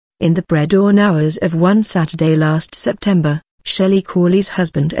In the predawn hours of one Saturday last September, Shelly Cawley's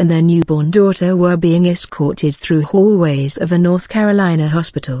husband and their newborn daughter were being escorted through hallways of a North Carolina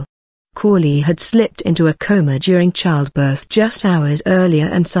hospital. Cawley had slipped into a coma during childbirth just hours earlier,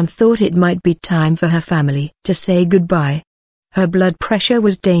 and some thought it might be time for her family to say goodbye. Her blood pressure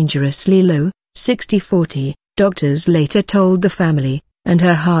was dangerously low, 60/40, doctors later told the family, and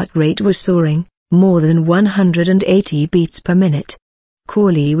her heart rate was soaring, more than 180 beats per minute.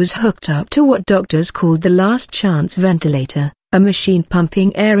 Cawley was hooked up to what doctors called the last chance ventilator, a machine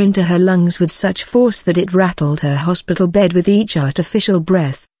pumping air into her lungs with such force that it rattled her hospital bed with each artificial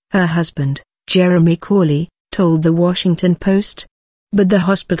breath, her husband, Jeremy Cawley, told the Washington Post. But the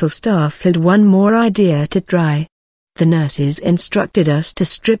hospital staff had one more idea to try. The nurses instructed us to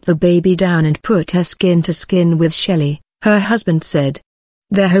strip the baby down and put her skin to skin with Shelly, her husband said.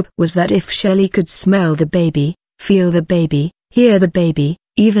 Their hope was that if Shelly could smell the baby, feel the baby, hear the baby,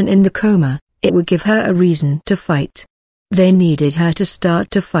 even in the coma, it would give her a reason to fight. They needed her to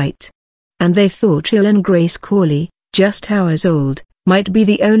start to fight. And they thought Children Grace Cawley, just hours old, might be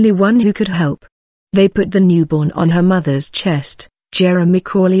the only one who could help. They put the newborn on her mother's chest, Jeremy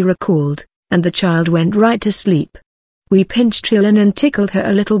Cawley recalled, and the child went right to sleep. We pinched Children and tickled her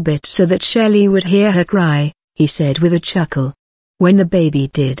a little bit so that Shelly would hear her cry, he said with a chuckle. When the baby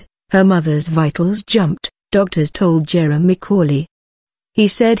did, her mother's vitals jumped, doctors told Jeremy Cawley. He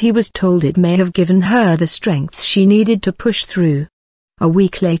said he was told it may have given her the strength she needed to push through. A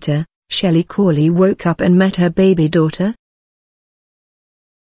week later, Shelly Cawley woke up and met her baby daughter,